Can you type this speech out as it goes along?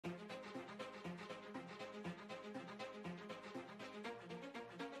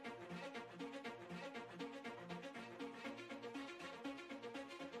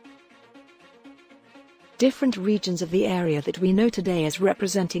Different regions of the area that we know today as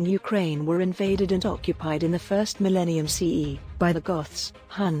representing Ukraine were invaded and occupied in the first millennium CE by the Goths,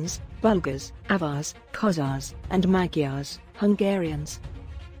 Huns, Bulgars, Avars, Khazars, and Magyars, Hungarians.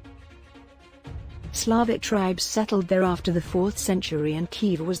 Slavic tribes settled there after the 4th century and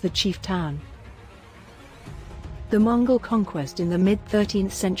Kiev was the chief town. The Mongol conquest in the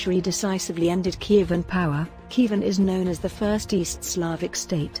mid-13th century decisively ended Kievan power. Kievan is known as the first East Slavic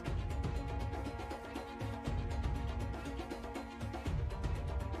state.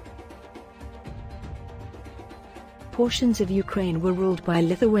 Portions of Ukraine were ruled by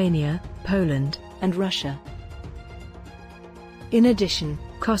Lithuania, Poland, and Russia. In addition,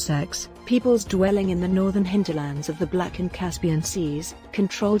 Cossacks, peoples dwelling in the northern hinterlands of the Black and Caspian Seas,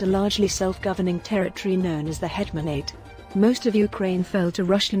 controlled a largely self-governing territory known as the Hetmanate. Most of Ukraine fell to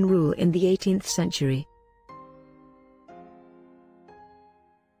Russian rule in the 18th century.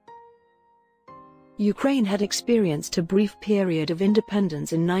 Ukraine had experienced a brief period of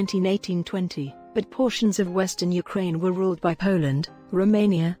independence in 1918-20, but portions of western Ukraine were ruled by Poland,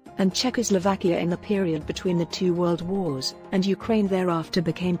 Romania, and Czechoslovakia in the period between the two world wars, and Ukraine thereafter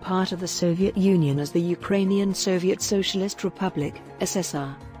became part of the Soviet Union as the Ukrainian Soviet Socialist Republic,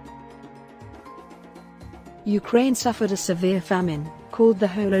 SSR. Ukraine suffered a severe famine, called the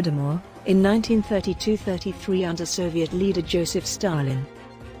Holodomor, in 1932-33 under Soviet leader Joseph Stalin.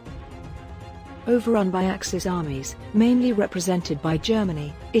 Overrun by Axis armies, mainly represented by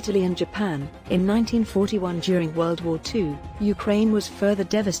Germany, Italy and Japan, in 1941 during World War II, Ukraine was further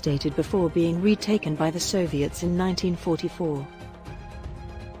devastated before being retaken by the Soviets in 1944.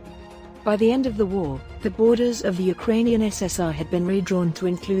 By the end of the war, the borders of the Ukrainian SSR had been redrawn to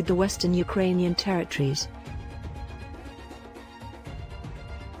include the western Ukrainian territories.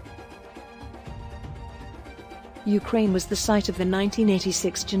 Ukraine was the site of the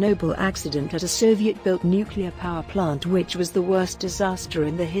 1986 Chernobyl accident at a Soviet-built nuclear power plant, which was the worst disaster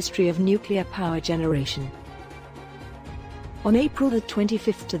in the history of nuclear power generation. On April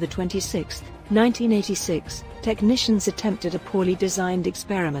 25 to 26, 1986, technicians attempted a poorly designed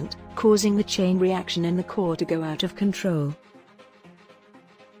experiment, causing the chain reaction in the core to go out of control.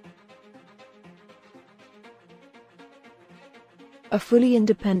 A fully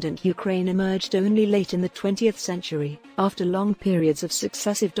independent Ukraine emerged only late in the 20th century, after long periods of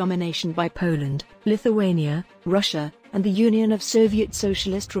successive domination by Poland, Lithuania, Russia, and the Union of Soviet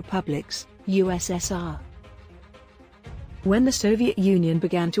Socialist Republics, USSR. When the Soviet Union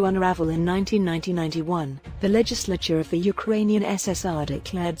began to unravel in 1990-91, the legislature of the Ukrainian SSR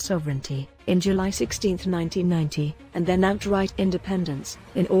declared sovereignty, in July 16, 1990, and then outright independence,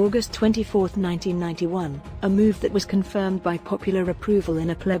 in August 24, 1991, a move that was confirmed by popular approval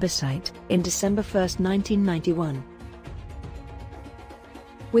in a plebiscite, in December 1, 1991.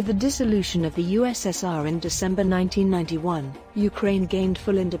 With the dissolution of the USSR in December 1991, Ukraine gained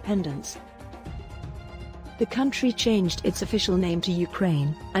full independence. The country changed its official name to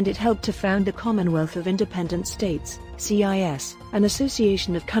Ukraine, and it helped to found the Commonwealth of Independent States, CIS, an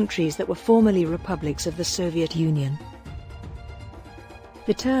association of countries that were formerly republics of the Soviet Union.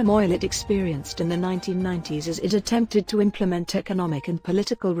 The turmoil it experienced in the 1990s as it attempted to implement economic and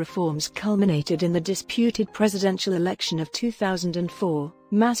political reforms culminated in the disputed presidential election of 2004.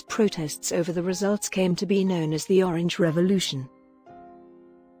 Mass protests over the results came to be known as the Orange Revolution.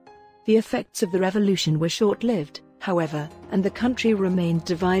 The effects of the revolution were short-lived, however, and the country remained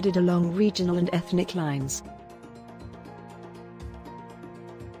divided along regional and ethnic lines.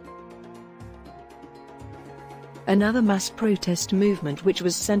 Another mass protest movement, which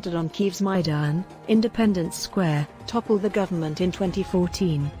was centered on Kyiv's Maidan, Independence Square, toppled the government in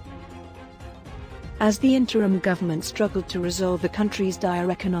 2014. As the interim government struggled to resolve the country's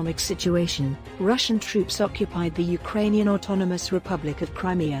dire economic situation, Russian troops occupied the Ukrainian Autonomous Republic of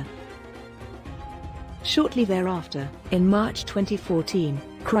Crimea. Shortly thereafter, in March 2014,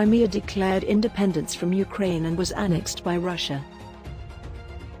 Crimea declared independence from Ukraine and was annexed by Russia.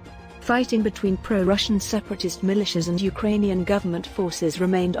 Fighting between pro-Russian separatist militias and Ukrainian government forces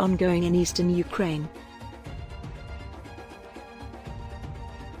remained ongoing in eastern Ukraine.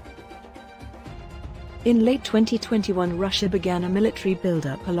 In late 2021, Russia began a military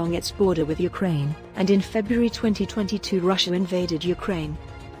buildup along its border with Ukraine, and in February 2022 Russia invaded Ukraine.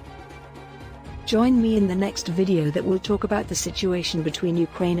 Join me in the next video that will talk about the situation between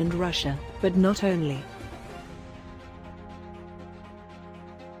Ukraine and Russia, but not only.